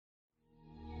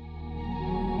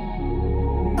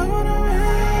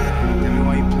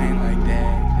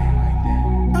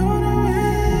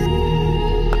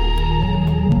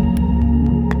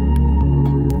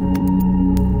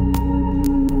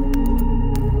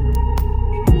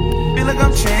like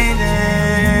I'm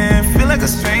changing, feel like a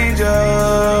stranger,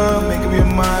 making me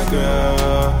my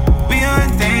girl. We are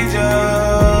in danger,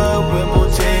 we're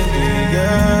both changing,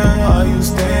 yeah. Are you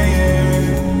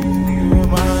staying? You're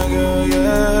my girl,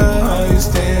 yeah. Are you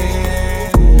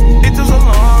staying? It took so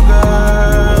long,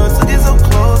 girl, so get so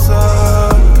closer.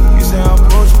 You say I'm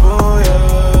approachable,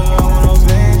 yeah. I wanna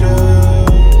change ya,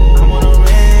 I wanna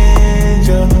range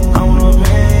ya, I wanna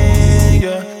paint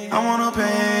ya, I wanna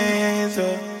paint ya.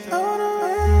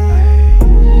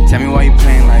 Tell me why you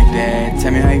playing like that.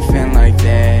 Tell me how you feeling like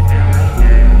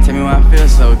that. Tell me why I feel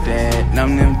so dead.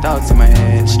 Numb them thoughts in my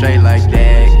head, straight like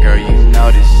that. Girl, you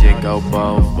know this shit go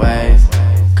both ways.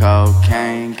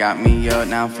 Cocaine got me up,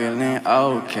 now I'm feeling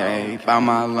okay. By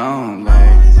my long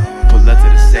legs. Pull up to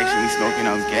the section, we smoking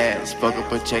on gas. Spoke up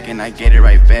a check and I get it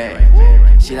right back.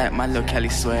 She like my little Kelly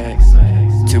swag.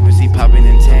 Too busy popping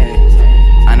and tags.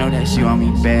 I know that she want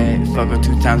me bad. Fuck her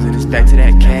 2 times and it's back to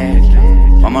that cash.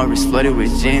 My wrist flooded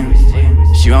with gems.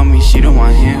 She want me, she don't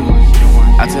want him.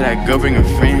 I tell that girl bring a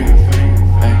friend.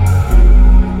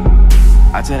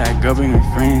 I tell that girl bring a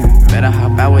friend. Better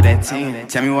hop out with that team.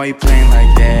 Tell me why you playing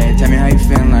like that. Tell me how you